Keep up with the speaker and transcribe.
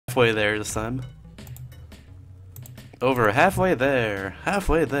halfway there this time. Over halfway there,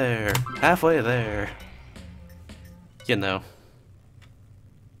 halfway there, halfway there. You know.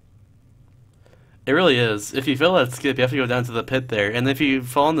 It really is. If you fail that skip, you have to go down to the pit there, and if you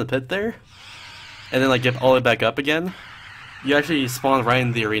fall in the pit there, and then like get all the way back up again, you actually spawn right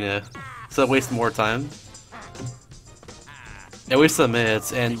in the arena, so it wastes more time. It wastes some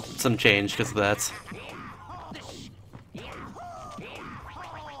minutes and some change because of that.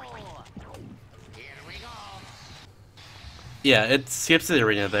 Yeah, it skips the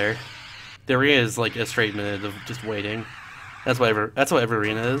arena there. The arena is like a straight minute of just waiting. That's what every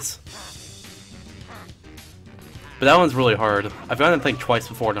arena is. But that one's really hard. I've gotten it I think twice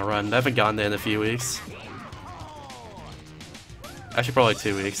before in a run. I haven't gotten it in a few weeks. Actually probably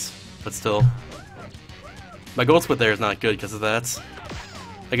 2 weeks, but still. My gold split there is not good because of that.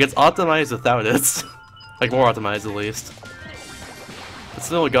 Like it's optimized without it. Like more optimized at least. But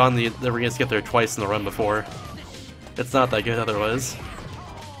still gotten the arena skip there twice in the run before. It's not that good otherwise.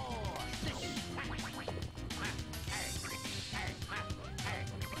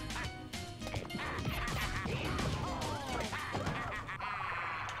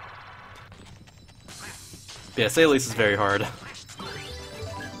 Yeah, say at least is very hard.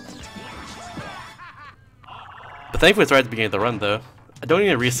 But thankfully it's right at the beginning of the run though. I don't need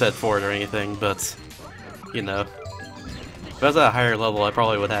a reset for it or anything, but you know. If I was at a higher level I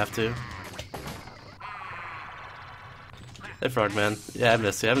probably would have to. Hey Frogman. Yeah, I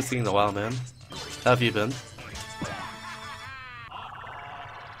missed you. I haven't seen you in a while, man. How have you been?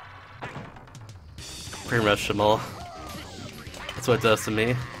 Pretty much Shamal. That's what it does to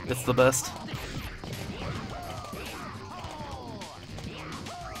me. It's the best.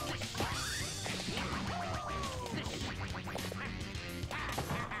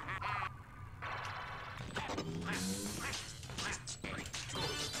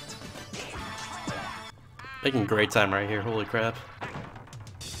 Making great time right here, holy crap.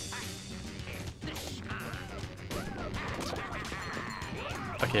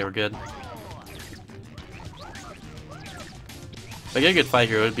 Okay, we're good. If I get a good fight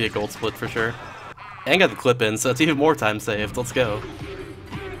here, it would be a gold split for sure. And got the clip in, so it's even more time saved. Let's go.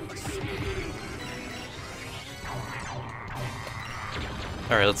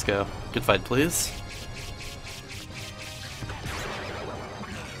 Alright, let's go. Good fight, please.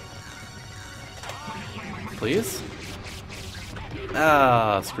 Please?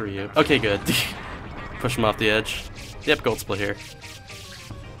 Ah, screw you. Okay, good. Push him off the edge. Yep, gold split here.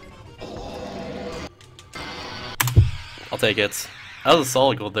 I'll take it. That was a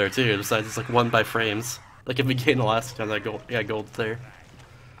solid gold there too, besides it's like won by frames. Like if we gained the last time that gold, yeah, gold there.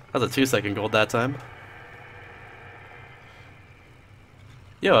 That was a 2-second gold that time.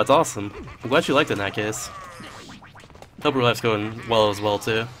 Yo, that's awesome. I'm glad you liked it in that case. Hope your life's going well as well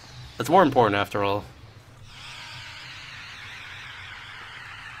too. It's more important after all.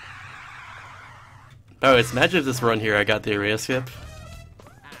 Oh, it's imagine if this run here I got the arena skip.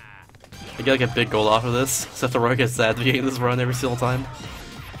 I get like a big goal off of this, so if the run gets sad to getting this run every single time.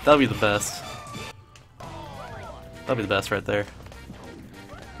 That'll be the best. That'll be the best right there.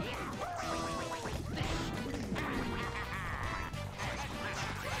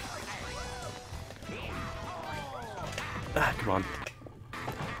 Ah, come on.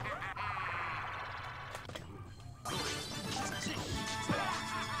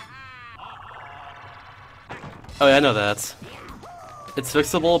 Oh yeah, I know that. It's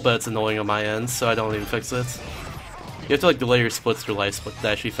fixable, but it's annoying on my end, so I don't even fix it. You have to like delay your splits through life split to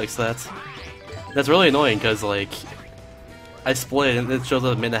actually fix that. That's really annoying because like I split and it shows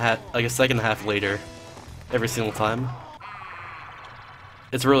up a minute and a half, like a second and a half later, every single time.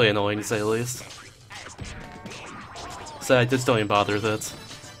 It's really annoying to say the least. So I just don't even bother with it.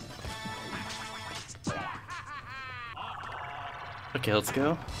 Okay, let's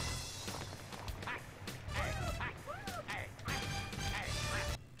go.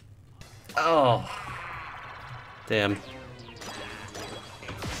 Oh, damn.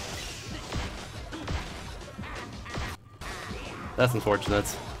 That's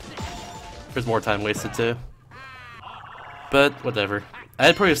unfortunate. There's more time wasted too. But whatever. I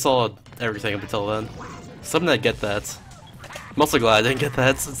had pretty solid everything up until then. Something I get that. I'm also glad I didn't get that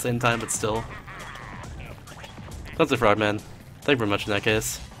at the same time, but still. That's a fraud, man. Thank you very much in that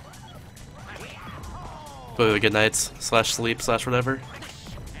case. Hopefully good nights, slash sleep, slash whatever.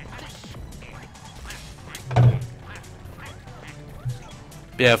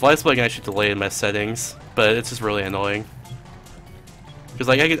 Yeah, fly split I can actually delay in my settings, but it's just really annoying. Because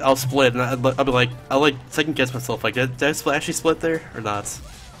like I'll split and I'll be like, I'll like second guess myself like, did I actually split there or not?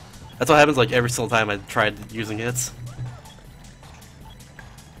 That's what happens like every single time I tried using it.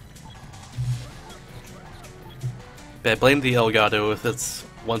 But I blame the Elgato with its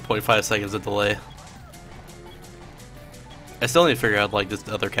 1.5 seconds of delay. I still need to figure out like this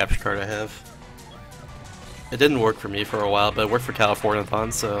other capture card I have. It didn't work for me for a while, but it worked for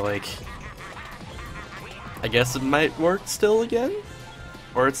Californiathon, so like I guess it might work still again?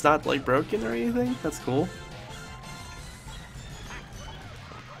 Or it's not like broken or anything? That's cool.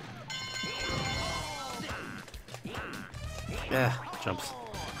 Yeah, jumps.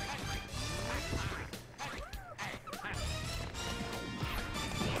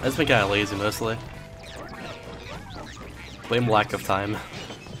 I've just been kinda lazy mostly. Blame lack of time.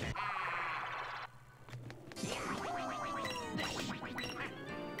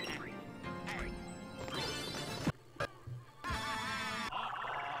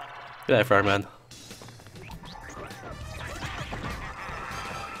 Good night, Fireman.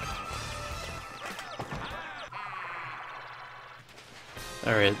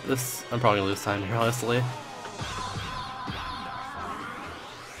 Alright, I'm probably gonna lose time here, honestly.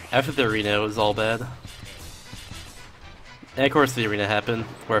 After the arena, it was all bad. And of course the arena happened,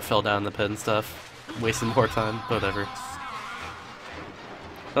 where I fell down in the pit and stuff. Wasted more time, but whatever.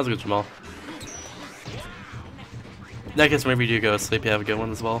 That was good, Jamal. In that case, maybe you do go to sleep, you have a good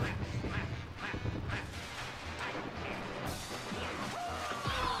one as well.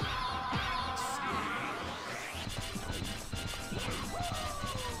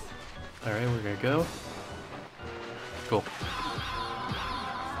 Alright, we're gonna go. Cool.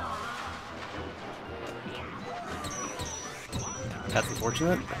 That's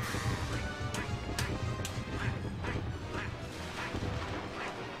unfortunate.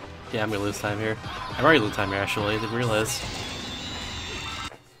 Yeah, I'm gonna lose time here. I'm already losing time here actually, I didn't realize.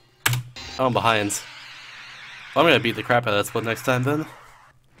 Oh, I'm behind. Well, I'm gonna beat the crap out of that split next time then.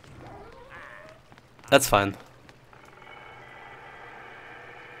 That's fine.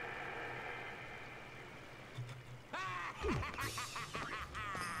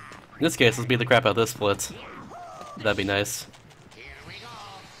 In this case, let's beat the crap out of this split. That'd be nice.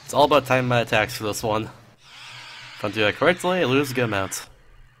 It's all about timing my attacks for this one. If I do that correctly, I lose a good amount.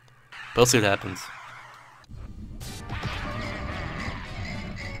 But we'll see what happens.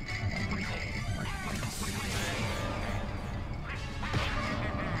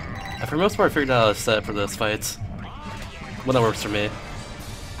 And for the most part, I figured out a set for this fight. One that works for me.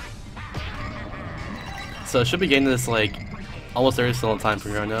 So I should be getting this like almost every single time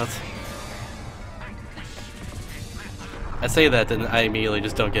from here on out. I say that, then I immediately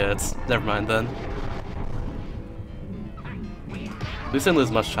just don't get it. Never mind then. At least didn't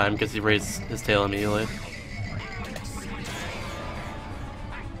lose much time because he raised his tail immediately.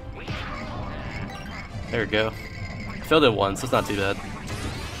 There we go. Failed it once, it's not too bad.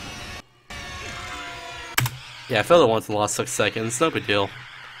 Yeah, I failed it once and lost 6 seconds, no big deal.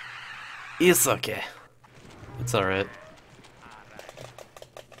 It's okay. It's alright.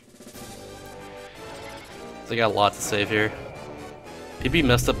 So I got a lot to save here. PB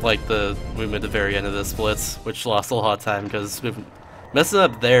messed up like the movement at the very end of the splits, which lost a lot of time because messing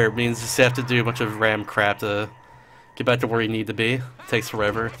up there means you just have to do a bunch of ram crap to get back to where you need to be. It takes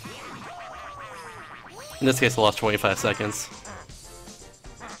forever. In this case, I lost 25 seconds.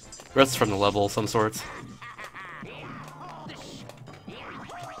 The rest is from the level of some sorts.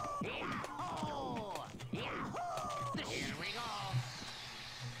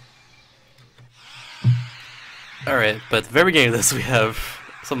 Alright, but at the very beginning of this we have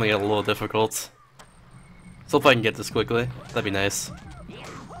something a little difficult. So if I can get this quickly, that'd be nice.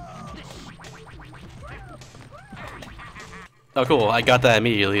 Oh cool, I got that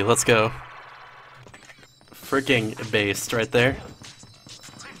immediately, let's go. Freaking based right there.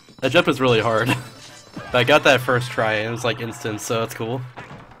 That jump is really hard. But I got that first try and it was like instant, so that's cool.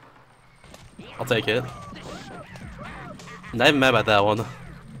 I'll take it. Not even mad about that one.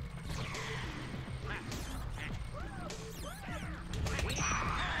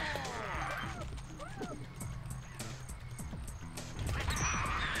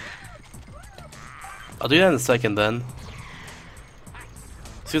 I'll do that in a second then.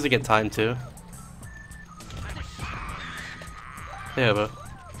 As soon as I get time to. Yeah, but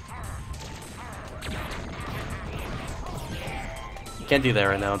can't do that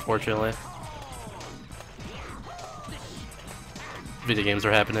right now, unfortunately. Video games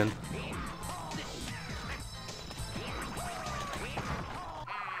are happening.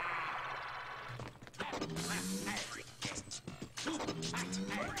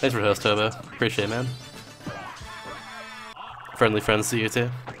 Thanks for the host, Tobo. Appreciate it, man. Friendly friends to you too.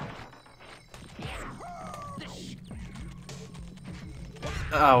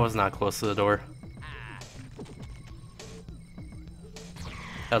 I was not close to the door.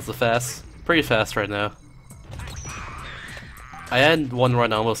 How's the fast? Pretty fast right now. I had one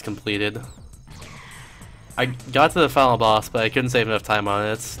run almost completed. I got to the final boss, but I couldn't save enough time on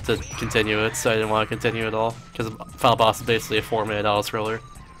it to continue it, so I didn't want to continue at all. Because the final boss is basically a 4-minute auto-scroller.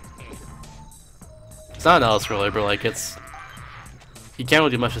 It's not an auto-scroller, but like it's... You can't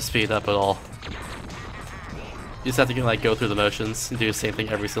really do much to speed up at all. You just have to like go through the motions and do the same thing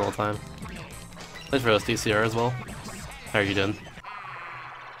every single time. Thanks for those DCR as well. How are you doing?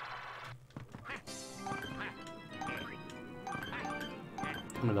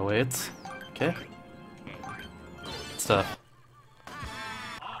 I'm gonna wait. Okay. Stuff.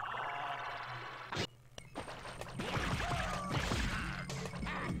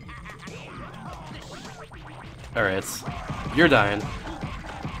 Alright. You're dying.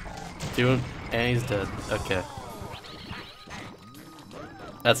 And he's dead. Okay.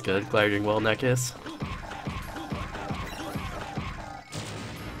 That's good. Glad you're doing well in that case.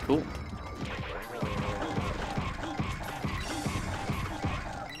 Cool.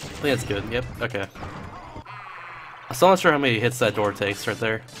 I think that's good. Yep. Okay. I'm still not sure how many hits that door takes right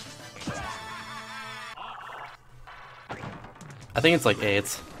there. I think it's like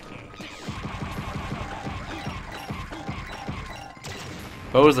 8.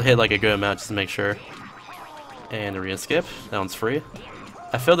 But it was a hit like a good amount just to make sure. And a re-skip. That one's free.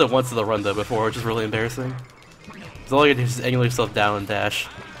 I failed it once in the run though before, which is really embarrassing. Because all you can do is just angle yourself down and dash.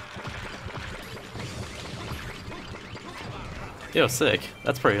 Yo, sick.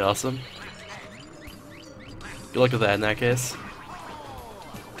 That's pretty awesome. Good luck with that in that case.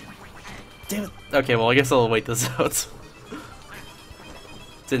 Damn it. Okay, well I guess I'll wait this out.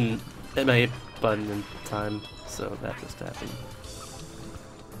 Didn't hit my button in time, so that just happened.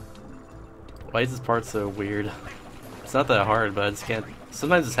 Why is this part so weird? It's not that hard, but I just can't...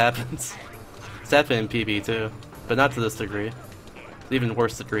 Sometimes this happens. It's happened in PB too, but not to this degree. It's even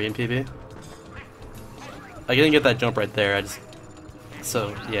worse degree in PB. I didn't get that jump right there, I just...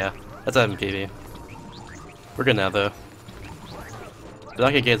 So, yeah. That's happened in PB. We're good now, though. But not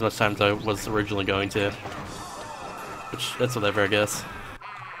gonna get as much time as I was originally going to. Which, that's whatever, I guess.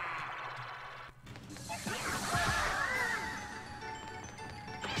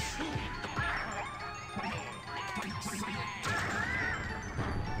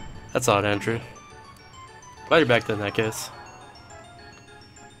 That's odd, Andrew. Glad you're back then, in that case.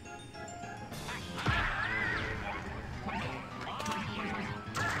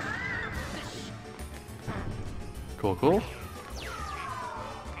 Cool, cool.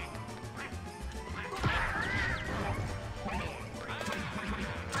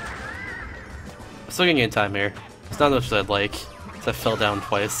 I'm still getting in time here. It's not as much as I'd like, because I fell down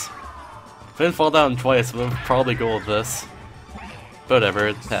twice. If I didn't fall down twice, I would probably go with this. But whatever,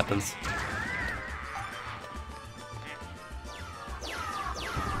 it happens.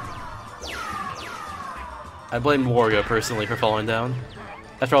 I blame Wario personally for falling down.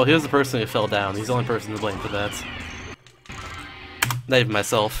 After all, he was the person who fell down. He's the only person to blame for that. Not even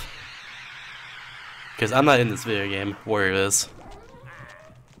myself. Because I'm not in this video game. Wario is.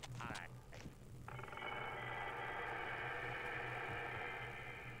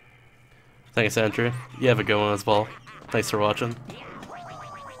 Thanks, Andrew. You have a good one as well. Thanks for watching.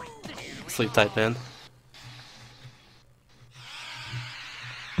 Sleep tight, man.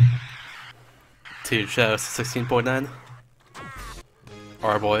 Dude, shout out to 16.9.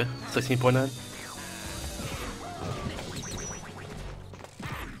 Our boy, 16.9.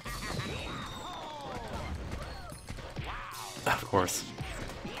 Of course.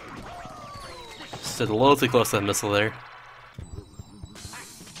 Stood a little too close to that missile there.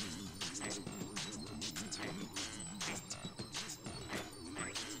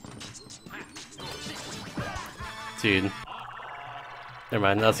 Dude. Never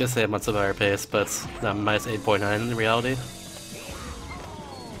mind, I was gonna say I'm on some higher pace, but it's not minus 8.9 in reality.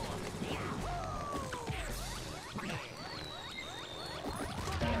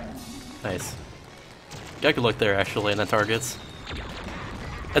 Nice. Got good look there actually, and the targets.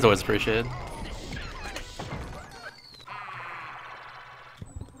 That's always appreciated.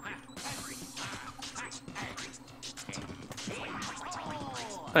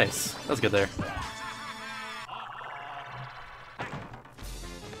 Nice. That was good there.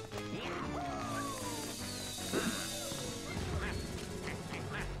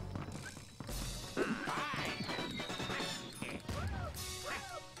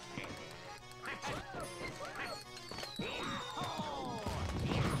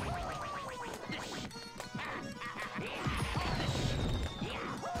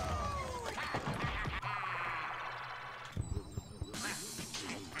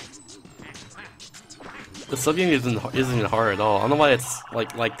 The sub game isn't even hard at all. I don't know why it's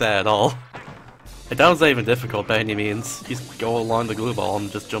like that at all. Like, that was not even difficult by any means. You just go along the glue ball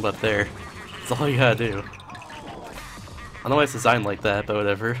and just jump up there. That's all you gotta do. I don't know why it's designed like that, but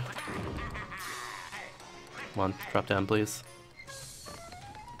whatever. Come on, drop down, please.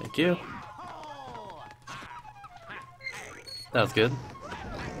 Thank you. That was good.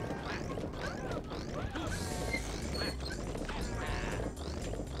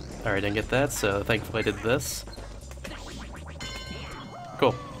 Alright, didn't get that, so thankfully I did this.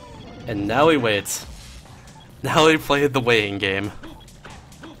 Cool. And now we wait. Now we play the weighing game.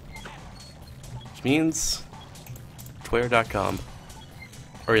 Which means Twitter.com.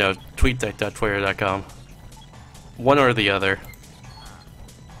 Or, you know, tweetdeck.twitter.com. One or the other.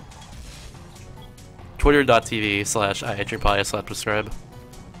 Twitter.tv/iHPie/subscribe.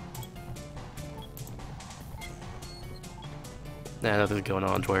 Nah, nothing's going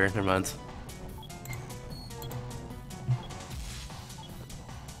on Twitter, never mind.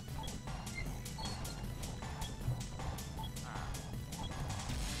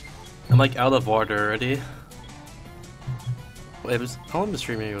 I'm like out of water already. Wait, how long the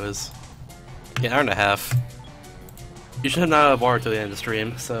streaming was? Yeah, an hour and a half. You should have not out of water till the end of the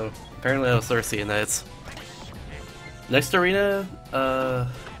stream, so apparently I was thirsty at nights. Next arena,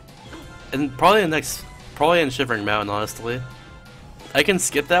 and probably in Shivering Mountain, honestly. I can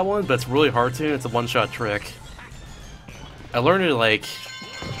skip that one, but it's really hard to, and it's a one-shot trick. I learned it, like,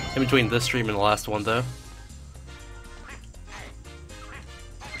 in between this stream and the last one, though.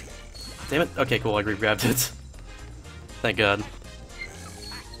 Damn it. Okay, cool, I re-grabbed it. Thank God.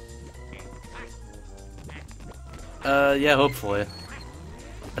 Yeah, hopefully.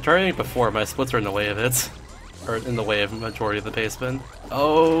 I tried it before, my splits are in the way of it. Or in the way of majority of the pace spin.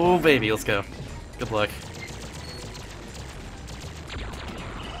 Oh, baby, let's go. Good luck.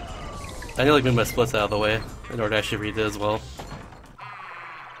 I need to like move my splits out of the way in order to actually read it as well.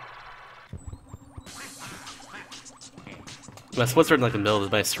 My splits are in like the middle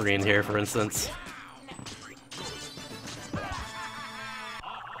of my screen here, for instance.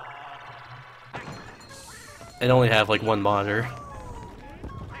 I only have like one monitor.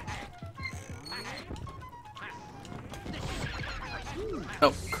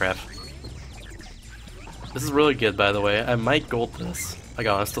 Oh, crap. This is really good, by the way. I might gold this, like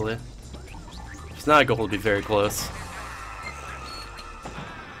honestly. If it's not a gold, it'll be very close.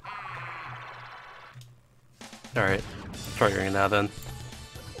 Alright, triggering it now then.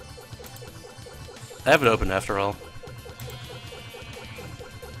 I have it open after all.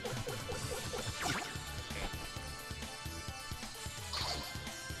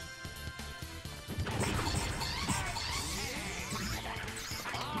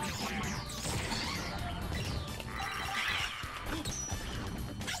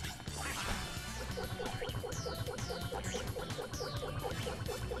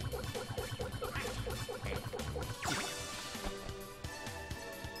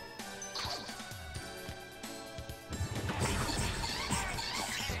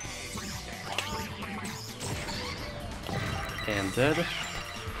 And dead.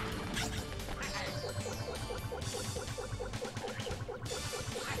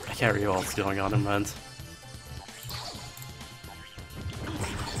 I can't read what's going on in mind.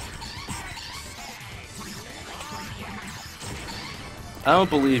 I don't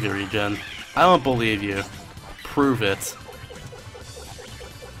believe you, Regen. I don't believe you. Prove it.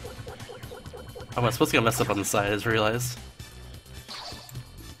 Oh, I'm supposed to get messed up on the side, I just realized.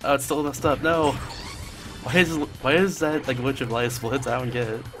 Oh, it's still messed up. No! Why is that like a bunch of light splits? I don't get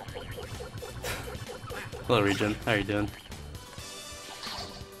it. Hello, Regen. How are you doing?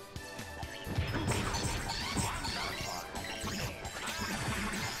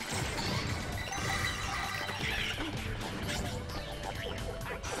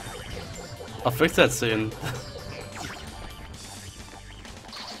 I'll fix that soon.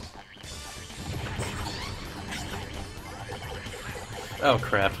 Oh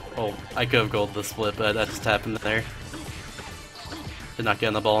crap. Oh, I could have gold the split, but that just happened there. Did not get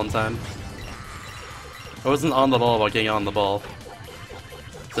on the ball in time. I wasn't on the ball about getting on the ball.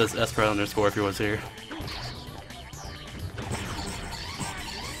 It says Esper__ if he was here.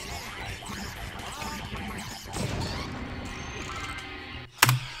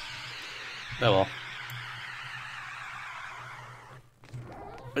 Oh well.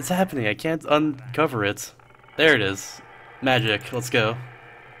 What's happening? I can't uncover it. There it is. Magic, let's go.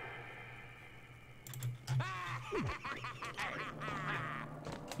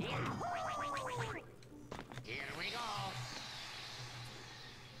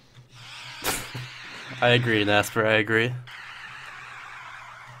 I agree, Nasper, I agree.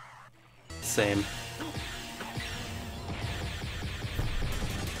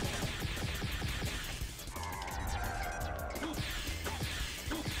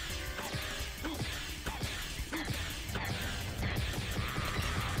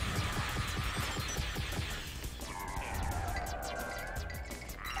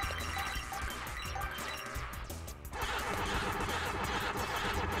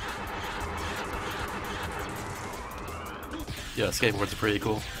 Yeah, skateboards are pretty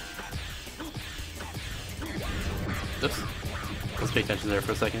cool. Oops. Let's pay attention there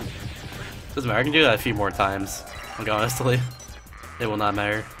for a second. Doesn't matter, I can do that a few more times. Like, honestly, it will not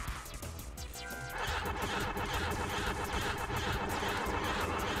matter.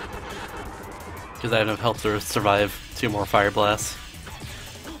 Because I have enough health to survive 2 more fire blasts.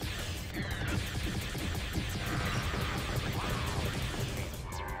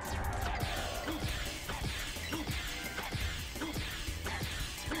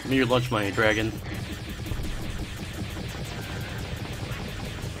 Give me your lunch money, dragon.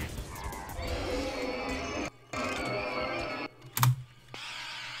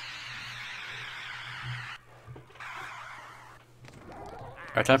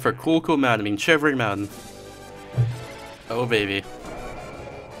 Alright, time for a cool mountain. I mean, Shivering Mountain. Oh, baby.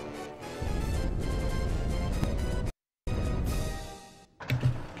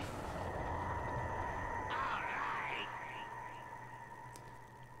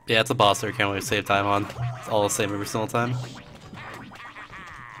 Yeah, it's a boss there, can't really save time on. It's all the same every single time.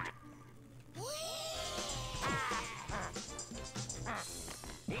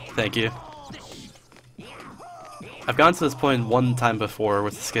 Thank you. I've gotten to this point one time before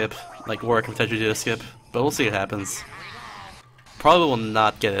with the skip, like where I can potentially do a skip, but we'll see what happens. Probably will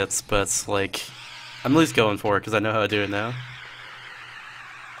not get it, but like, I'm at least going for it because I know how to do it now.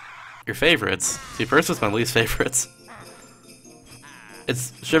 Your favorites? See, first was my least favorites.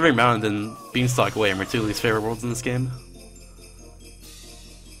 It's Shivering Mountain and Beanstalk Way are my 2 least favorite worlds in this game.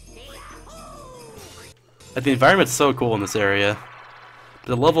 Like, the environment's so cool in this area, but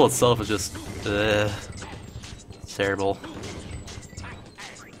the level itself is just, it's terrible.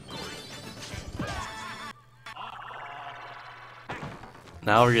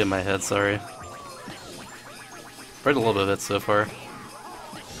 Now we're getting my head, sorry. Read a little bit of it so far.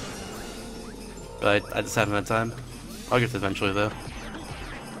 But I just haven't had time. I'll get to it eventually though.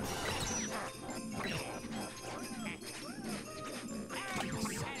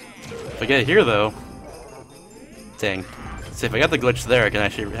 If I get it here though, dang. See, if I got the glitch there, I can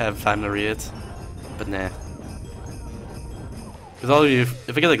actually have time to read it. But nah. Because all of you,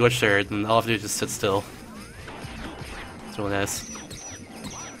 if I get the glitch there, then all I have to do is just sit still. It's really nice.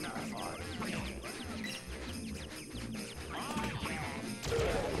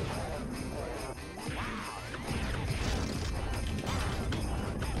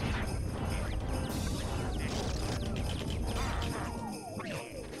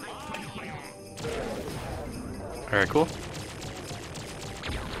 Alright, cool.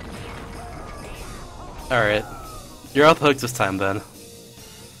 Alright. You're off the hook this time, then.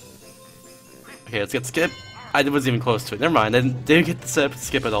 Okay, let's get skip. I wasn't even close to it. Never mind, I didn't get the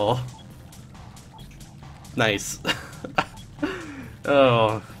skip at all. Nice.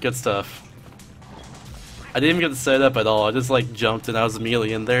 Oh, good stuff. I didn't even get the setup at all. I just, like, jumped and I was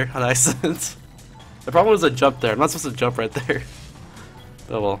immediately in there on accident. The problem was I jumped there. I'm not supposed to jump right there.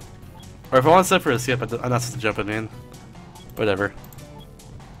 Oh well. Or if I want to set for a skip, I'm not supposed to jump it, man. Whatever.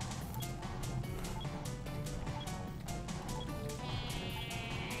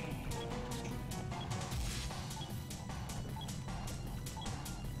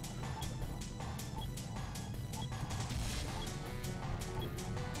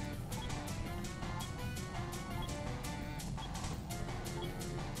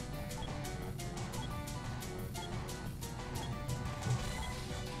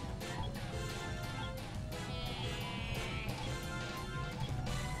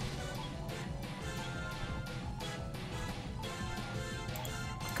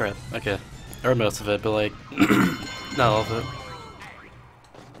 Crap, okay. Or most of it, but like, not all of it.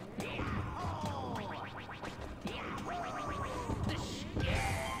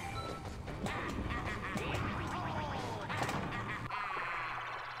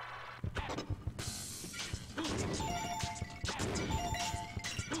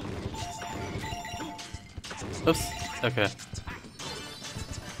 Oops, okay.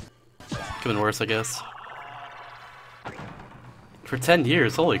 Could've been worse, I guess. For 10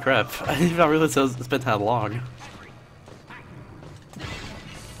 years, holy crap. I didn't even realize it's been that long.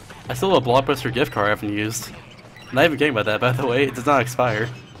 I still have a Blockbuster gift card I haven't used. Not even kidding about that, by the way, it does not expire.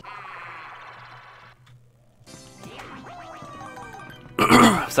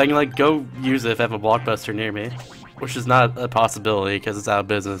 So I can like go use it if I have a Blockbuster near me. Which is not a possibility because it's out of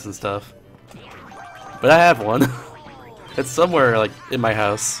business and stuff. But I have one. It's somewhere like in my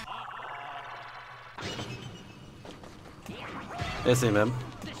house. Hey, see, man.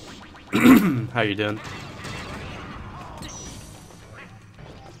 How you doing?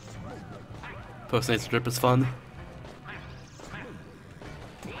 Post-nate strip is fun.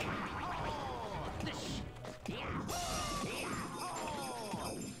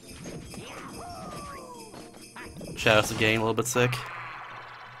 Shadows the gang a little bit sick.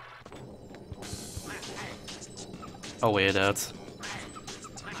 I'll wait it out.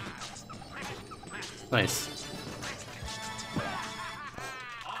 Nice.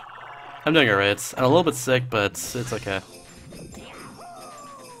 I'm doing alright. I'm a little bit sick, but it's okay.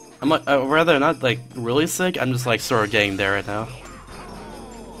 I'm like, rather not like really sick, I'm just like sort of getting there right now.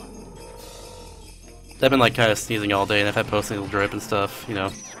 I've been like kind of sneezing all day and I've had postnasal drip and stuff, you know.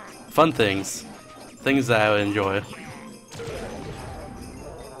 Fun things. Things that I would enjoy.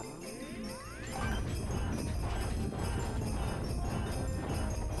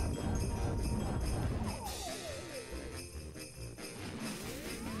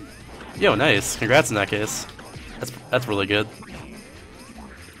 Yo, nice. Congrats in that case. That's really good.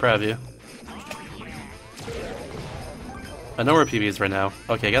 Proud of you. I know where PB is right now.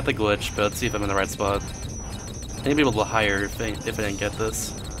 Okay, I got the glitch, but let's see if I'm in the right spot. I need to be able to hire if I didn't get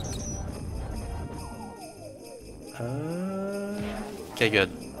this. Okay,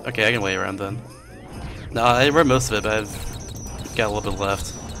 good. Okay, I can wait around then. No, I read most of it, but I've got a little bit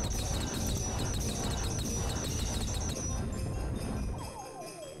left.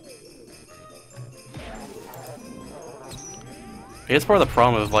 I guess part of the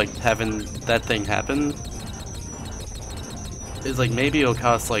problem of like having that thing happen is like maybe it'll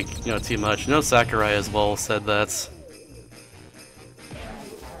cost like, you know, too much. You know, Sakurai as well said that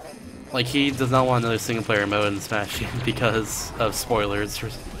like he does not want another single player mode in Smash because of spoilers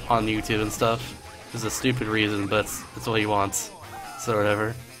on YouTube and stuff. It's a stupid reason, but it's what he wants. So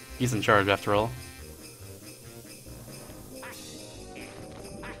whatever. He's in charge after all.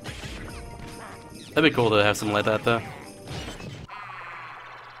 That'd be cool to have something like that though.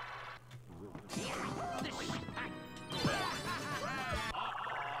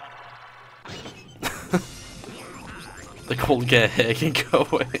 The cold get hit can go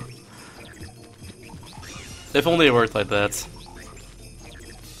away. If only it worked like that.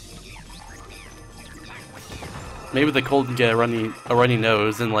 Maybe the cold can get a runny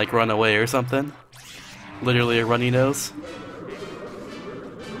nose and like run away or something. Literally a runny nose.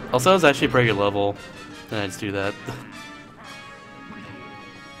 Also, it's actually a pretty good level, and I just do that.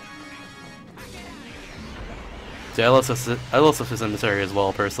 Dude, I love this inventory as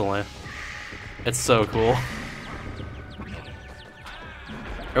well, personally. It's so cool.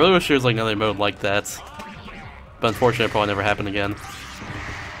 I really wish there was like another mode like that, but unfortunately it'll probably never happen again.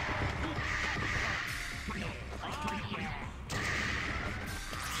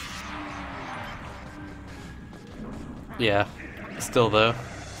 Yeah, still though.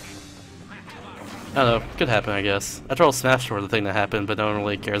 I don't know, could happen I guess. After all, Smash for the thing that happened, but no one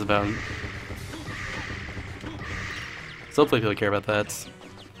really cares about it. So hopefully people care about that.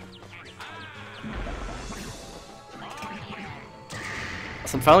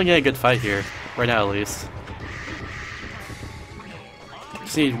 So I'm finally getting a good fight here, right now at least.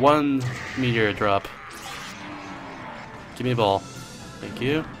 Just need one meteor drop. Give me a ball. Thank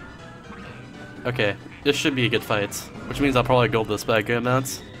you. Okay, this should be a good fight, which means I'll probably gold this by a good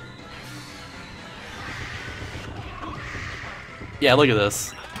amount. Yeah, look at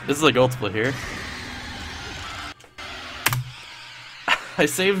this. This is a gold split here. I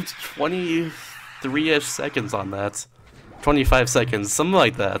saved 23-ish seconds on that. 25 seconds, something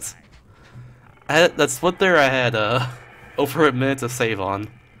like that. That split there I had over a minute to save on.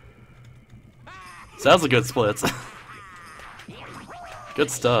 So that was a good split. Good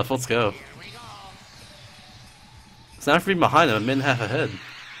stuff, let's go. It's not for being behind him, a minute and a half ahead.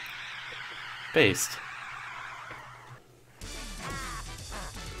 Based.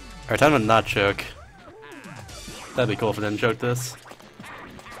 Alright, time to not choke. That'd be cool if I didn't choke this.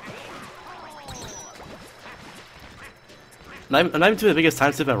 I'm not even doing the biggest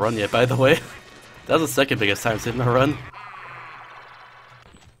time skip in my run yet, by the way. That was the second biggest time skip in my run.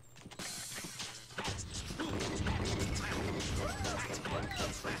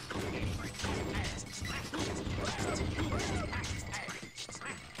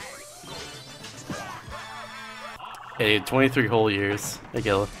 Hey, 23 whole years. Hey,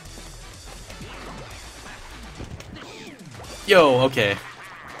 Gilla. Yo, okay.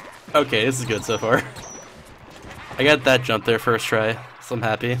 Okay, this is good so far. I got that jump there first try, so I'm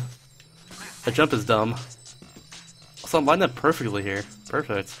happy. That jump is dumb. Also, I'm lined up perfectly here.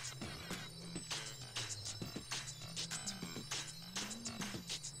 Perfect.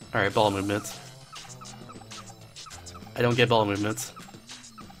 Alright, ball movements. I don't get ball movements.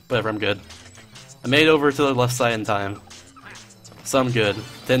 Whatever, I'm good. I made it over to the left side in time. So I'm good.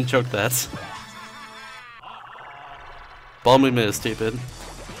 Didn't choke that. Ball movement is stupid.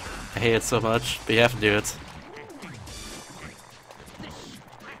 I hate it so much, but you have to do it.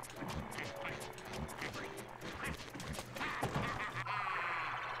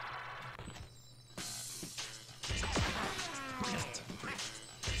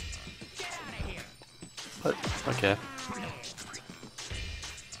 What? Okay.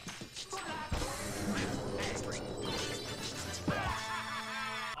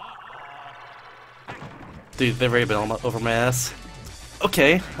 Dude, they've already been over my ass.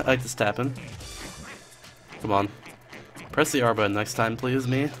 Okay, I like this tapping. Come on. Press the R button next time, please,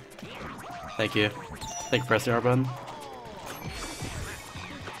 me. Thank you. Thank you, press the R button.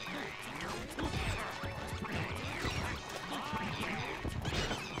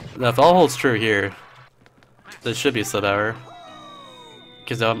 Now, if all holds true here, this should be a sub-hour.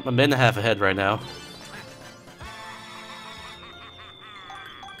 Because I'm a minute and a half ahead right now.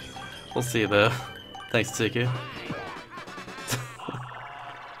 We'll see, though. Thanks, Tiki.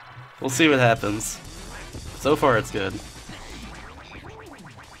 We'll see what happens. So far, it's good.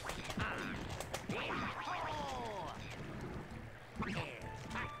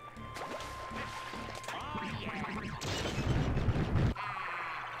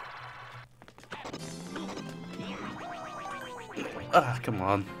 Ah, come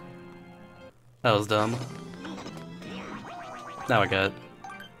on. That was dumb. Now I got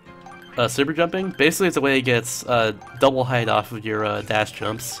it. Super jumping? Basically, it's a way to get double height off of your dash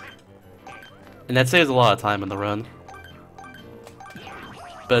jumps. And that saves a lot of time in the run.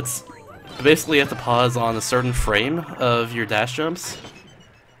 But basically, you have to pause on a certain frame of your dash jumps.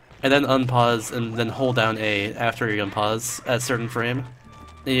 And then unpause and then hold down A after you unpause at a certain frame.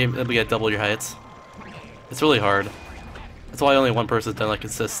 And you get double your heights. It's really hard. That's why only one person's done it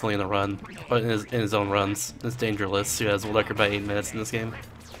consistently in the run, but in his own runs. It's Dangerous, who has world record by 8 minutes in this game.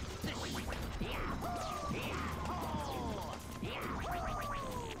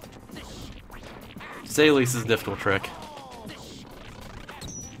 To say the least, is a difficult trick.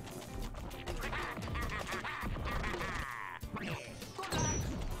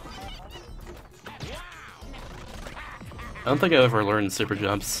 I don't think I ever learned super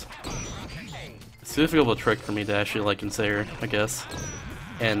jumps. It's too difficult of a trick for me to actually like consider, I guess.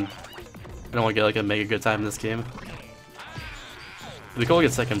 And I don't want to get like a mega good time in this game. It'd be cool to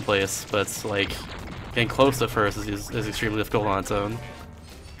get second place, but like getting close to first is extremely difficult on its own.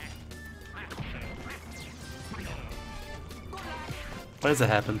 Why does that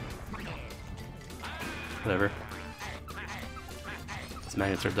happen? Whatever. These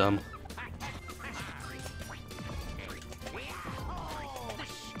magnets are dumb.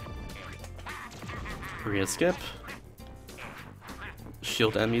 We're gonna skip.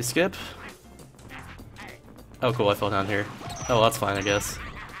 Shield enemy skip. Oh cool, I fell down here. Oh, that's fine, I guess.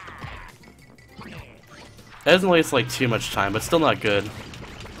 It doesn't waste like too much time, but still not good.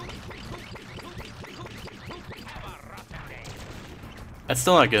 That's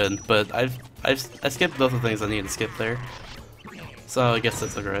still not good, but I skipped both of the things I needed to skip there. So I guess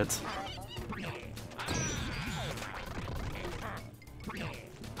that's alright.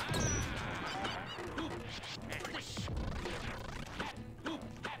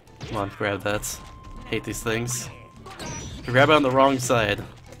 Come on, grab that. Hate these things. You grab it on the wrong side. Even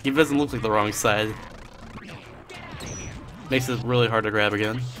if it doesn't look like the wrong side. Makes it really hard to grab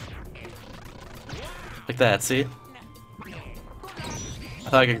again. Like that, see? I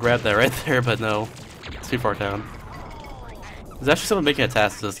thought I could grab that right there, but no. It's too far down. There's actually someone making a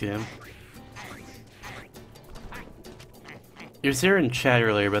task in this game. He was here in chat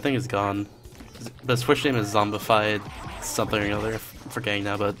earlier, but I think it's gone. But his Twitch name is Zombified something or another. I'm forgetting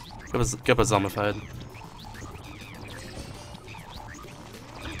now, but it was Zombified.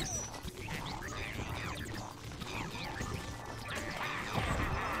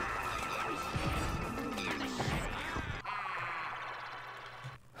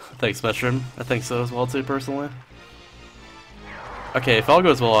 Thanks, Mushroom. I think so as well too, personally. Okay, if all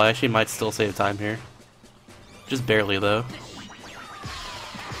goes well, I actually might still save time here. Just barely, though.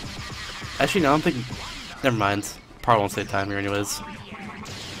 Actually, no, I'm thinking... Never mind. Probably won't save time here anyways.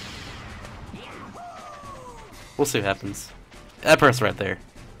 We'll see what happens. That person right there.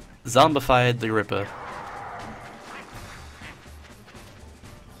 Zombified the Rippa.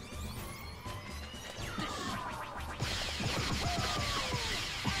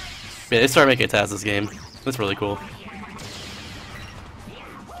 Yeah, they started making tasks this game. That's really cool.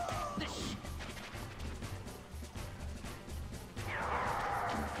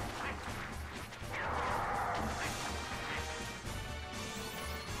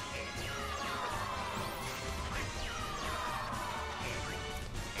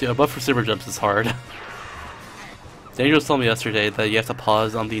 Dude, a buff for super jumps is hard. Daniel was telling me yesterday that you have to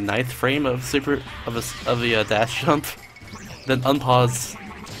pause on the 9th frame of the dash jump, then unpause.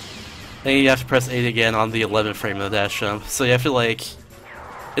 Then you have to press A again on the 11th frame of the dash jump. So you have to like, you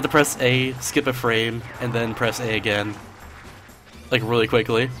have to press A, skip a frame, and then press A again. Like really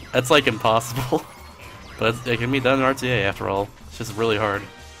quickly. That's like impossible. But it can be done in RTA after all. It's just really hard.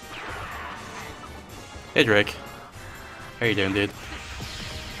 Hey Drake. How you doing, dude?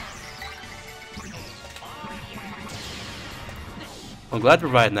 I'm glad to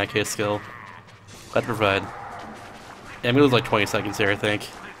provide in that case skill. Glad to provide. Yeah, I'm gonna lose like 20 seconds here, I think.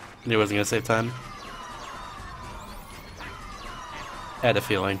 Knew I wasn't gonna save time. I had a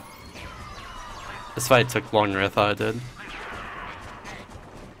feeling. This fight took longer than I thought it did.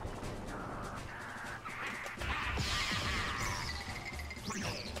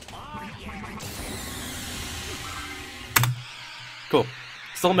 Cool.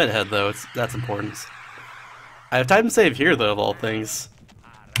 Still mid-head though, that's important. I have time to save here though, of all things.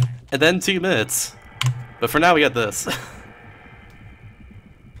 And then 2 minutes. But for now we got this.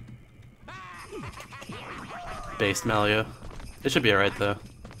 Based Malio. It should be alright though.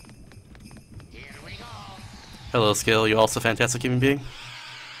 Hello Skill, you also a fantastic human being?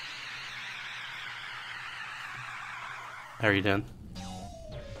 How are you doing?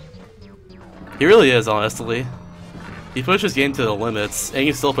 He really is, honestly. He pushes his game to the limits, and he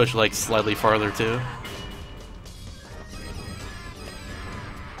can still push like slightly farther too.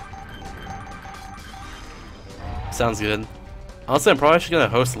 Sounds good. Honestly, I'm probably actually gonna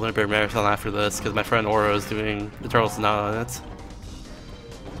host the Olympic Marathon after this, because my friend Oro is doing the Turtles Not on it.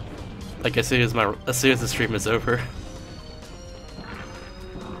 Like as soon as the stream is over.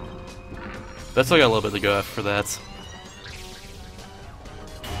 But I still got a little bit to go after that.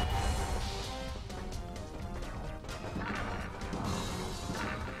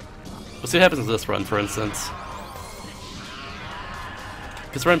 We'll see what happens with this run, for instance.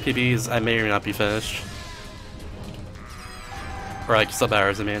 Because run PBs, I may or may not be finished. Or like sub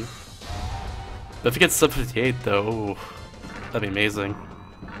hours, I mean. But if it gets sub 58 though, ooh, that'd be amazing.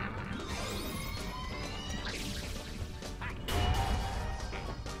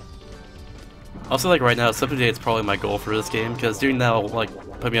 Also, like right now, sub 58 is probably my goal for this game, because doing that will like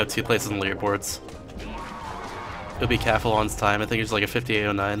put me up 2 places in the leaderboards. It'll be Cathalon's time, I think it's like a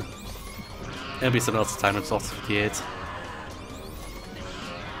 58.09. It'll be someone else's time, it's also 58.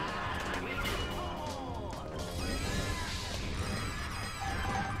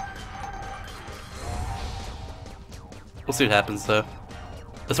 We'll see what happens though.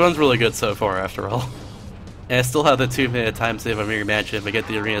 This one's really good so far after all. And I still have the 2-minute time save on Mirror Mansion if I get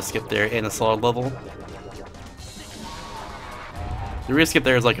the arena skip there and a solid level. The arena skip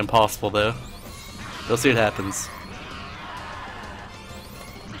there is like impossible though. We'll see what happens.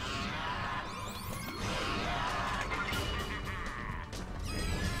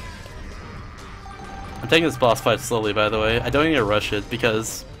 I'm taking this boss fight slowly, by the way. I don't need to rush it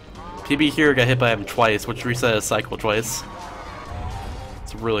because PB here got hit by him twice, which reset his cycle twice.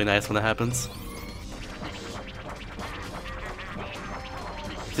 It's really nice when that happens.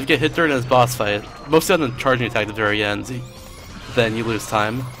 So if you get hit during his boss fight, mostly on the charging attack at the very end, then you lose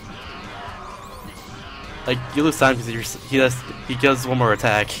time. Like, you lose time because he does one more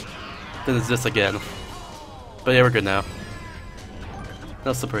attack, then it's this again. But yeah, we're good now.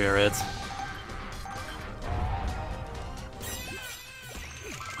 That's still pretty alright.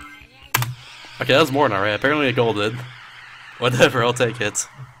 Okay, that was more than alright. Apparently a goal did. Whatever, I'll take it.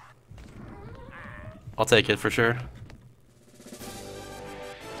 I'll take it for sure.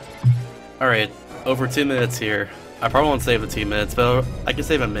 Alright, over 2 minutes here. I probably won't save the 2 minutes, but I can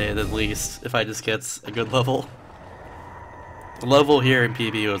save a minute at least if I just get a good level. The level here in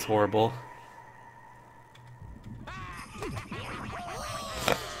PB was horrible.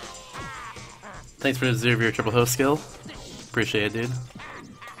 Thanks for the 0 of your triple host skill. Appreciate it, dude.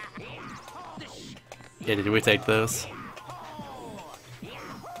 Yeah, did we take those?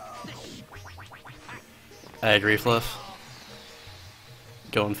 I agree, Fluff.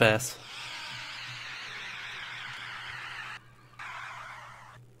 Going fast.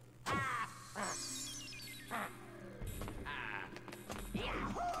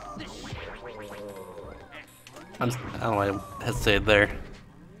 I don't know why I hesitated there.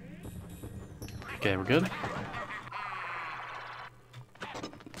 Okay, we're good.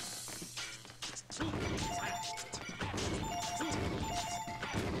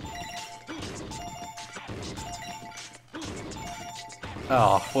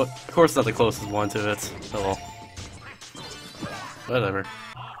 Oh, what? Of course, not the closest one to it. Oh well. Whatever.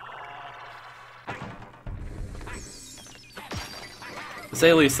 To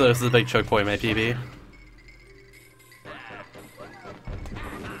say at least, this is a big choke point in my PB.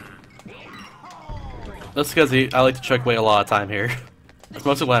 That's because I like to choke away a lot of time here. That's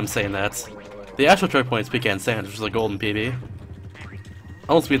mostly why I'm saying that. The actual choke point is Pecan Sand, which is a golden PB. I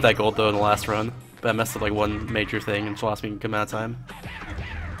almost beat that gold though in the last run, but I messed up like one major thing and just lost me a good amount of time.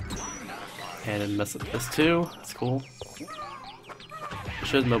 And then mess up this too. That's cool.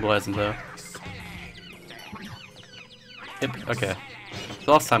 Should mobilize him though. Yep, okay.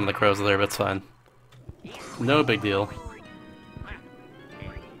 Lost time on the crows there, but it's fine. No big deal.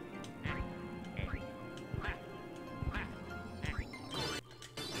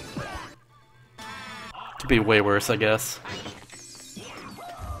 Could be way worse, I guess.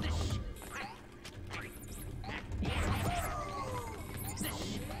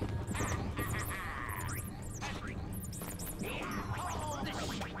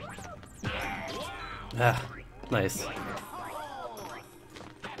 Ah, nice.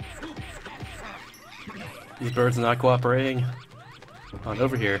 These birds are not cooperating. On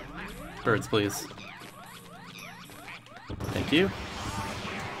over here. Birds, please. Thank you.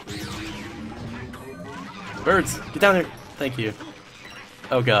 Birds, get down here! Thank you.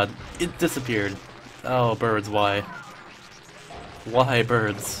 Oh god, it disappeared. Oh, birds, why? Why,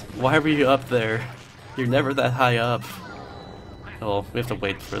 birds? Why were you up there? You're never that high up. Oh, we have to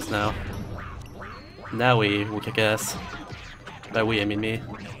wait for this now. Now we will kick ass. By we, I mean me.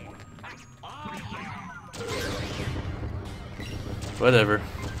 Whatever.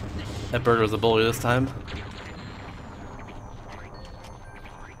 That bird was a bully this time.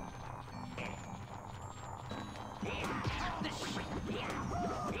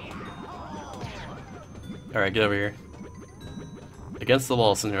 Alright, get over here. Against the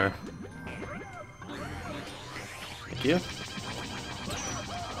wall, senor. Thank you.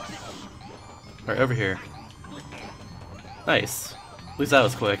 Alright, over here. Nice. At least that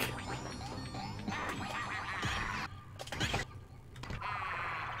was quick.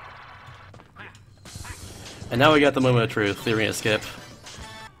 And now we got the moment of truth, the arena skip.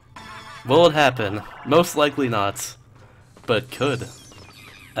 Will it happen? Most likely not. But it could.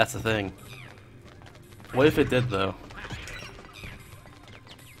 That's the thing. What if it did, though?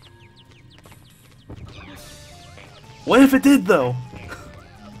 What if it did, though?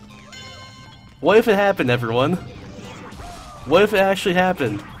 What if it happened, everyone? What if it actually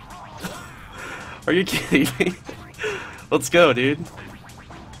happened? Are you kidding me? Let's go, dude.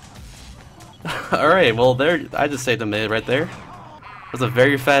 Alright, well there, I just saved a minute right there. It was a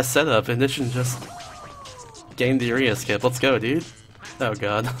very fast setup, and this should just gain the arena skip. Let's go, dude. Oh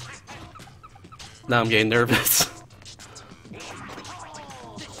god. Now I'm getting nervous.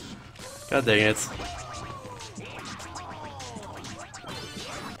 God dang it.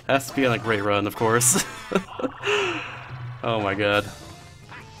 Has to be on a great run, of course. Oh my god.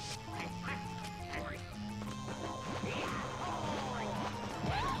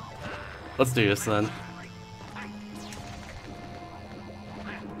 Let's do this then.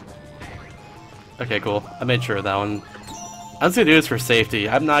 Okay, cool. I made sure of that one. I'm just gonna do this for safety.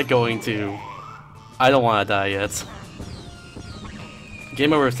 I'm not going to... I don't want to die yet.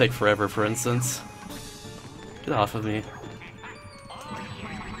 Game overs take forever, for instance. Get off of me.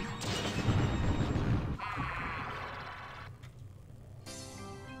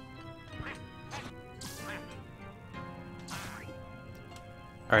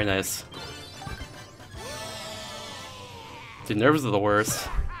 Alright, nice. Dude, nerves are the worst.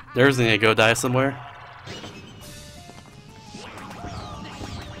 Nerves need to go die somewhere.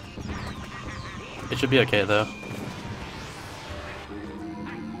 It should be okay, though.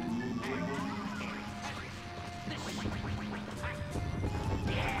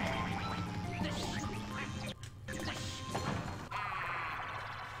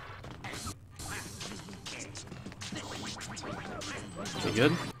 We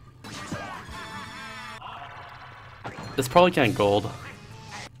good? This probably can't gold.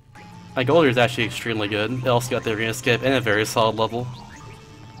 My gold here is actually extremely good. It also got the arena skip and a very solid level.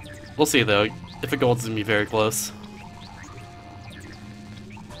 We'll see though. If it golds, it's gonna be very close.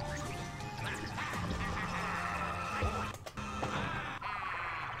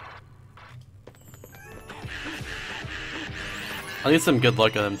 I need some good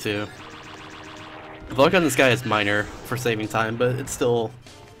luck on him too. The luck on this guy is minor for saving time, but it's still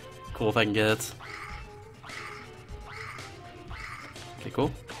cool if I can get it. Okay,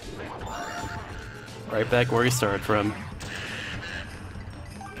 cool. Right back where he started from.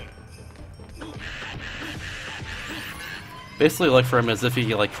 Basically look for him as if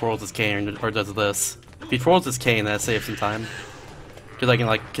he like twirls his cane or does this. If he twirls his cane, that saves some time. Because I can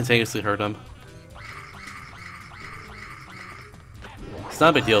like continuously hurt him. It's not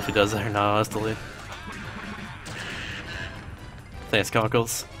a big deal if he does that or not, honestly. Thanks,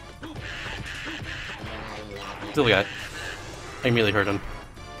 Conkles. Still the guy. I can really hurt him.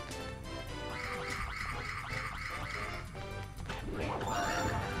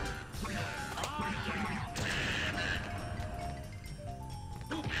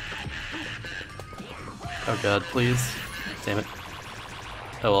 Oh god, please. Damn it.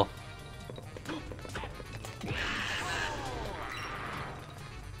 Oh well.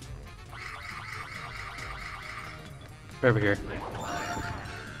 Right over here.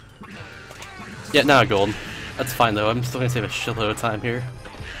 Yeah, now gold. That's fine though, I'm still gonna save a shitload of time here.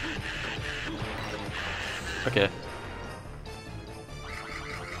 Okay.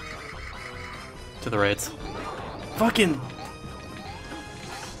 To the right. Fucking...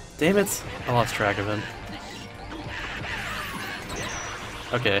 Damn it! I lost track of him.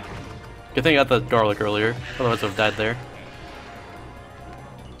 Okay. Good thing I got the garlic earlier, otherwise I would have died there.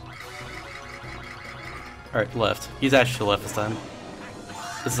 Alright, left. He's actually left this time.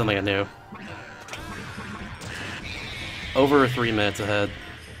 This is something I knew. Over 3 minutes ahead.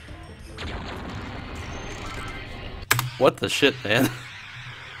 What the shit, man?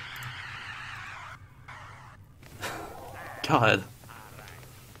 God.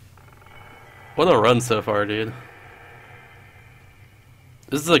 What a run so far, dude.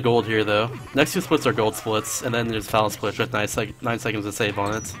 This is a gold here, though. Next two splits are gold splits, and then there's final split with 9 seconds to save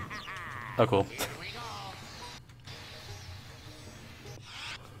on it. Oh, cool.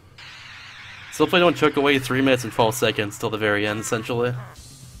 So hopefully I don't choke away 3 minutes and 12 seconds till the very end, essentially.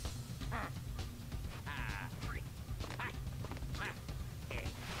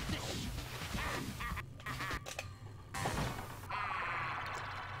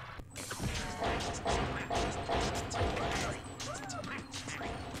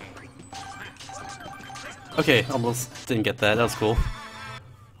 Okay, almost didn't get that. That was cool.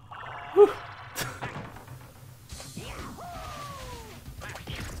 Whew.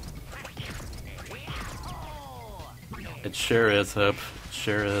 It sure is, Hope. It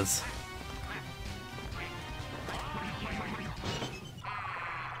sure is.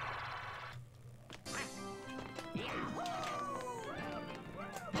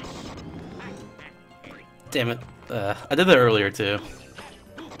 Damn it. I did that earlier, too.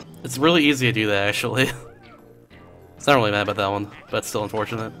 It's really easy to do that, actually. It's not really mad about that one, but it's still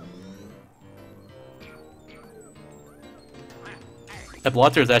unfortunate. That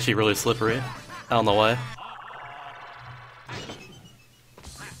blotter is actually really slippery. I don't know why.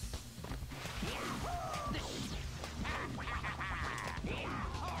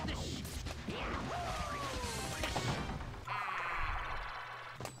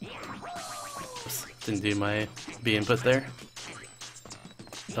 Oops, didn't do my B input there.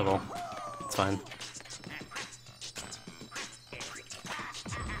 Oh well, it's fine.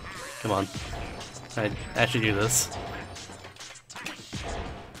 Come on. I actually do this.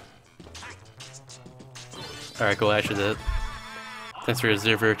 Alright, cool, I actually did it. Thanks for your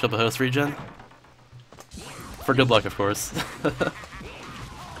 0 for your triple host regen. For good luck, of course.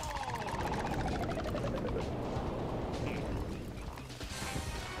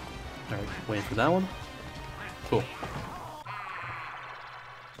 Alright, waiting for that one. Cool.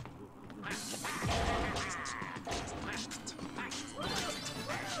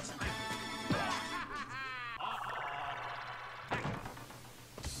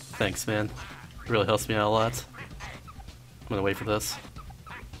 Thanks, man. It really helps me out a lot. I'm gonna wait for this.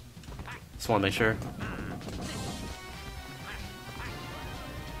 Just wanna make sure.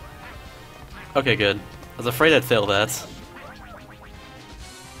 Okay, good. I was afraid I'd fail that.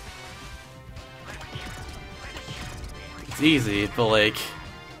 It's easy, but like...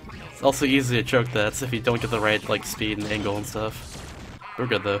 It's also easy to choke that if you don't get the right like speed and angle and stuff. We're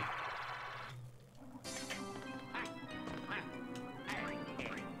good though.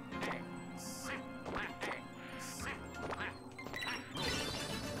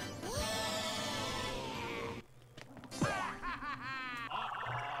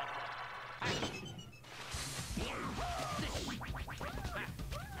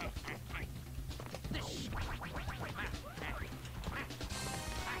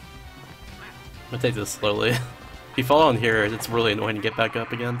 I'm gonna take this slowly. If you fall on here, it's really annoying to get back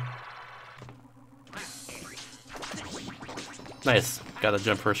up again. Nice. Got a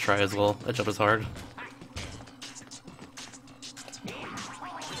jump first try as well. That jump is hard.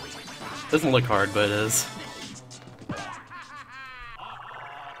 Doesn't look hard, but it is.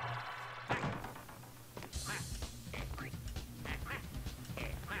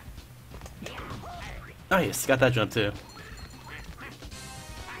 Nice, got that jump too.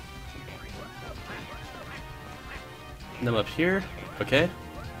 And I'm up here. Okay.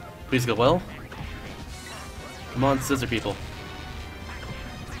 Please go well. Come on, scissor people.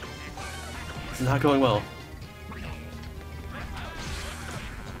 It's not going well.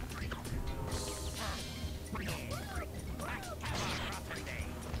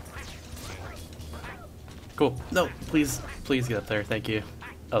 Cool. No, please get up there. Thank you.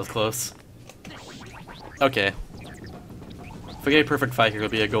 That was close. Okay. If we get a perfect fight here,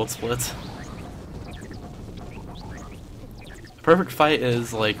 it'll be a gold split. Perfect fight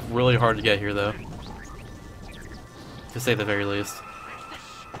is, like, really hard to get here, though. To say the very least.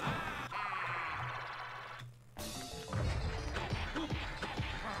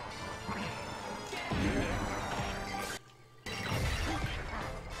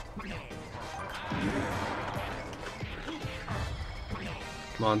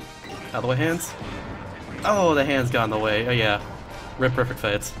 Come on. Out of the way, hands. Oh, the hands got in the way. Oh, yeah. Rip perfect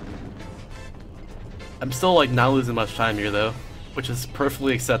fights. I'm still, like, not losing much time here, though, which is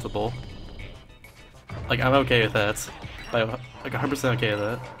perfectly acceptable. Like, I'm okay with that. Like 100% okay with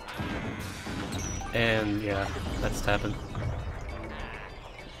that. And, yeah, that's tapping.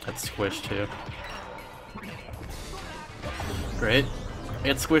 That's squished, too. Great.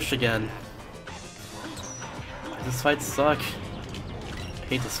 It's squished again. This fight suck. I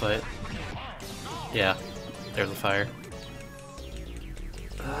hate this fight. Yeah, there's a fire.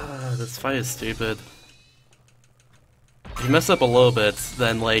 This fight is stupid. If you mess up a little bit,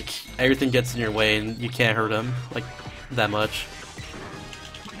 then like everything gets in your way and you can't hurt him like that much.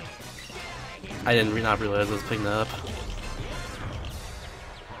 I didn't not realize I was picking that up.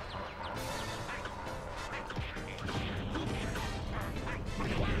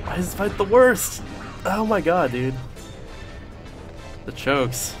 Why is this fight the worst? Oh my god, dude. The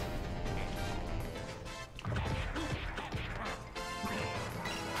chokes.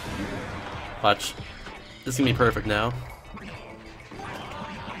 Watch. This is gonna be perfect now.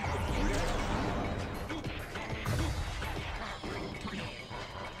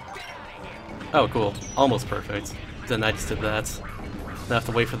 Oh, cool. Almost perfect. Then I just did that. Now I have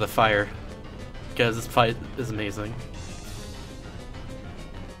to wait for the fire. Because this fight is amazing.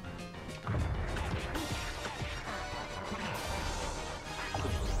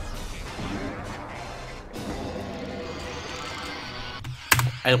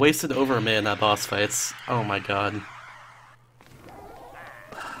 I wasted over a minute in that boss fights. Oh my god.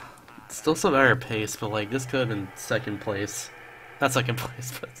 Still some better pace, but like this could have been second place. Not second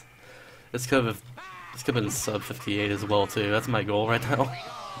place, but this could have been sub 58 as well too. That's my goal right now.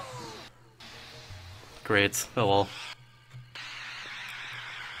 Great. Oh well.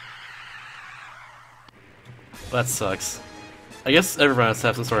 That sucks. I guess everyone has to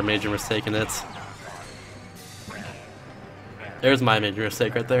have some sort of major mistake in it. There's my major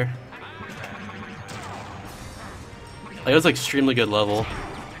mistake right there. Like, it was like extremely good level.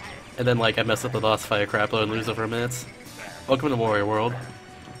 And then like I messed up the boss fight a crap load and lose over a minute. Welcome to Wario World.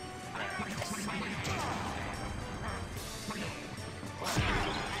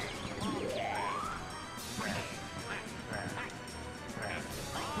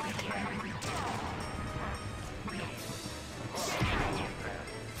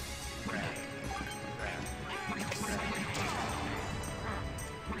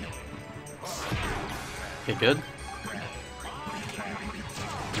 Okay, good.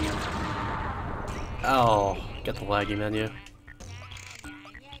 Oh, get the laggy menu.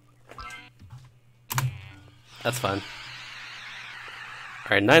 That's fine.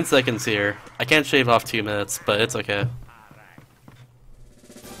 Alright, 9 seconds here. I can't shave off 2 minutes, but it's okay.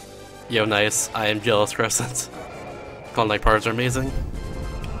 Yo, nice. I am jealous, Crescent. Klondike parts are amazing.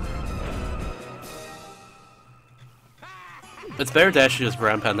 It's better to actually just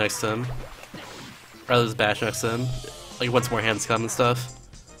ground pound next to him. Rather just bash next to him. Like, once more hands come and stuff.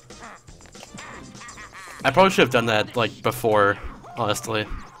 I probably should have done that, like, before, honestly.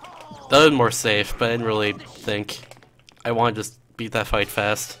 That would have been more safe, but I didn't really think. I want to just beat that fight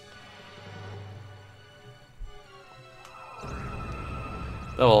fast.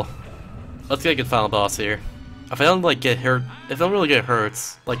 Oh well. Let's get a good final boss here. If I don't, like, get hurt, if I don't really get hurt,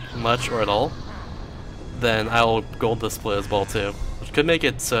 like, much or at all, then I will gold the split as well, too. Which could make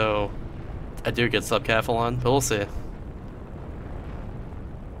it so I do get sub-Cathalon, but we'll see.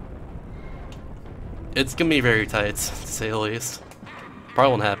 It's gonna be very tight, to say the least.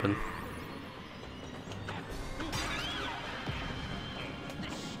 Probably won't happen.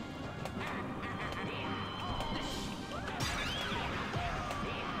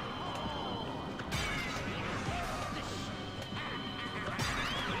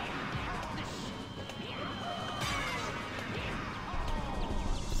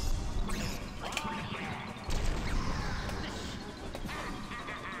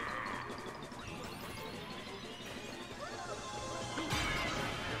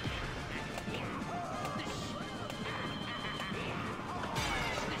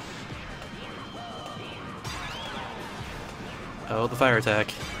 Oh, the fire attack.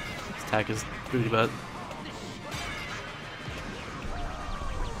 This attack is booty butt.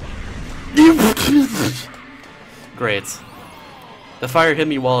 Great. The fire hit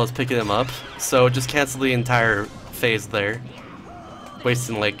me while I was picking him up, so just cancel the entire phase there.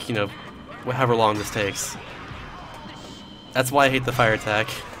 Wasting, like, you know, however long this takes. That's why I hate the fire attack.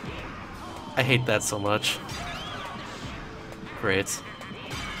 I hate that so much. Great.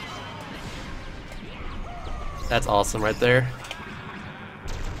 That's awesome right there.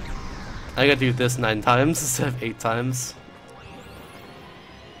 I gotta do this 9 times instead of 8 times.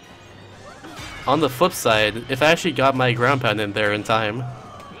 On the flip side, if I actually got my ground pound in there in time,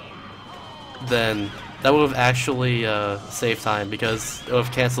 then that would have actually saved time because it would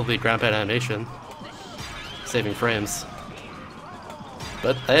have canceled the ground pound animation, saving frames.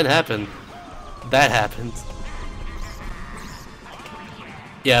 But that didn't happen. That happened.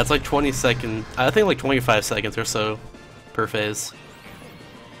 Yeah, it's like 20 seconds, I think like 25 seconds or so per phase.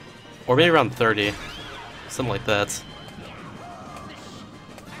 Or maybe around 30, something like that.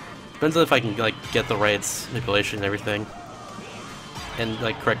 Depends on if I can like get the right manipulation and everything, and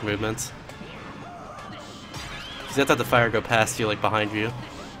like correct movements. Because you have to have the fire go past you, like behind you.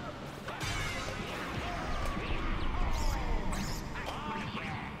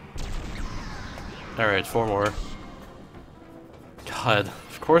 Alright, 4 more. God,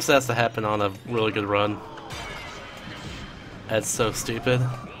 of course that has to happen on a really good run. That's so stupid.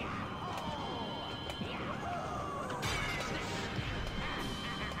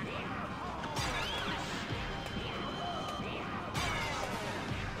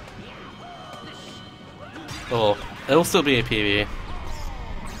 Well, it'll still be a PB.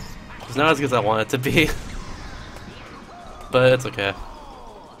 It's not as good as I want it to be. But it's okay.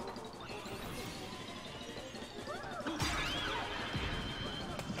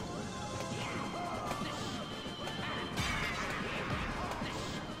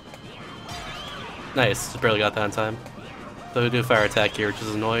 Nice, just barely got that in time. So we do a fire attack here, which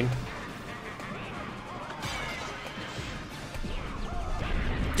is annoying.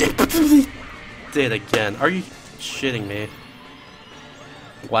 Did it again. Are you shitting me?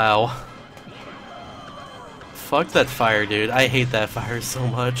 Wow. Fuck that fire, dude. I hate that fire so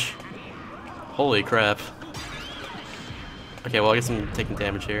much. Holy crap. Okay, well I guess I'm taking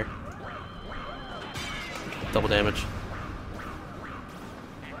damage here. Double damage.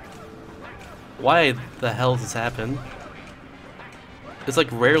 Why the hell does this happen? This like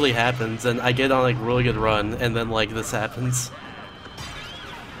rarely happens, and I get on like really good run, and then like this happens.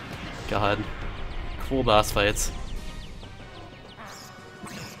 God. Cool boss fights.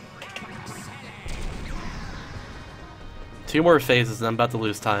 Two more phases and I'm about to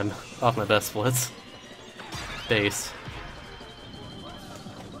lose time off my best splits. Base.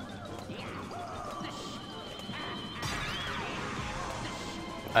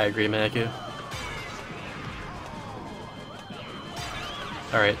 I agree, Maku.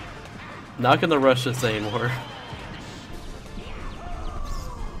 Alright. Not gonna rush this anymore.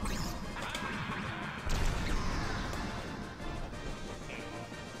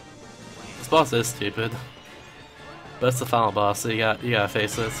 This boss is stupid. But it's the final boss, so you gotta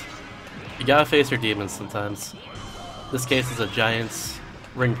face it. You gotta face your demons sometimes. This case is a giant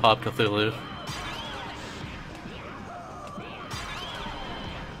ring pop Cthulhu.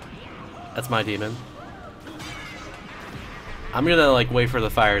 That's my demon. I'm gonna like wait for the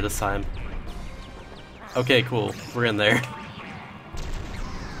fire this time. Okay, cool. We're in there.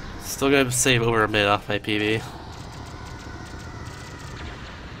 Still gonna save over a minute off my PB.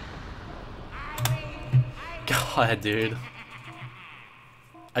 God, dude.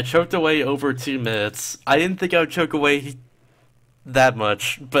 I choked away over 2 minutes. I didn't think I would choke away that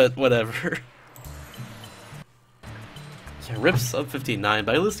much, but whatever. Yeah, rip sub 59,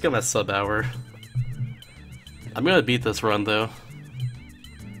 but I at least got my sub hour. I'm gonna beat this run though.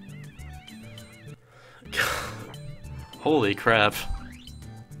 Holy crap.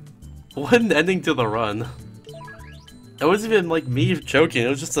 What an ending to the run. It wasn't even like me choking, it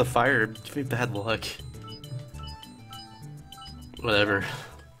was just a fire. Give me bad luck. Whatever.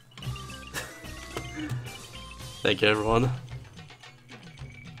 Thank you, everyone.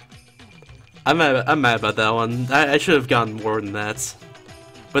 I'm mad about that one. I should have gotten more than that.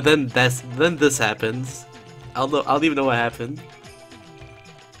 But then this happens. I'll even know what happened.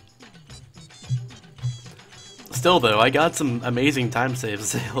 Still though, I got some amazing time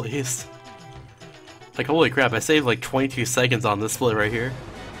saves at least. Like holy crap, I saved like 22 seconds on this split right here.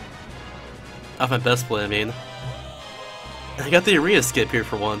 Off my best split, I mean. I got the arena skip here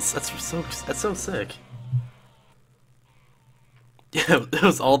for once. That's so sick. Yeah, it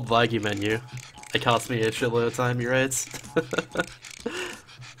was all the laggy menu. It cost me a shitload of time, you're right.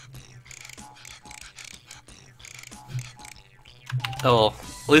 Oh well.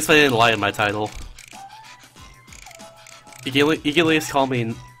 At least I didn't lie in my title. You can at least call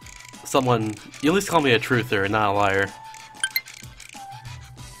me someone. You at least call me a truther and not a liar.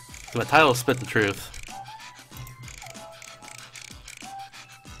 My title is Spit the Truth.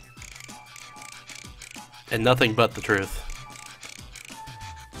 And nothing but the truth.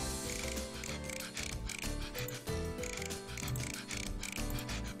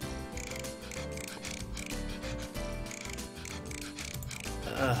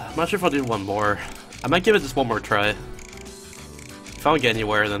 I'm not sure if I'll do one more. I might give it just one more try. If I don't get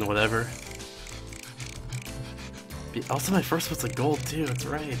anywhere, then whatever. Also, my first one's a gold too, that's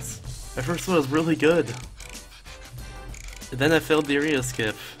right. My first one was really good. And then I failed the arena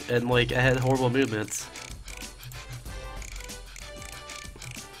skip, and like, I had horrible movements.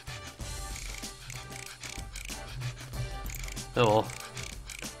 Oh well.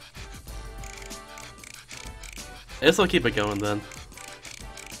 I guess I'll keep it going then.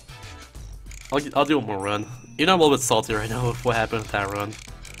 I'll do one more run. You know, I'm a little bit salty right now with what happened with that run.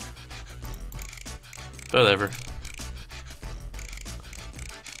 Whatever.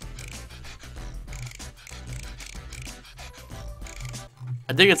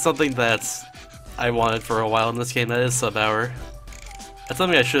 I think it's something that I wanted for a while in this game, that is sub-hour. That's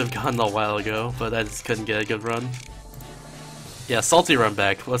something I should have gotten a while ago, but I just couldn't get a good run. Yeah, salty run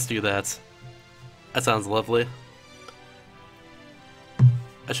back, let's do that. That sounds lovely.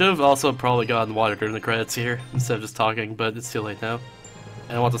 I should have also probably gotten water during the credits here, instead of just talking, but it's too late now.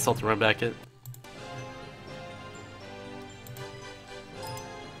 And I want the salty run back it.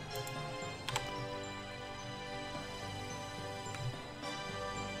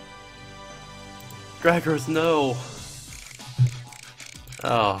 Crackers, no!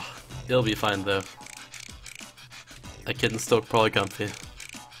 Oh, it'll be fine though. That kid in Stoke probably comfy.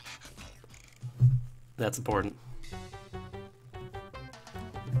 That's important.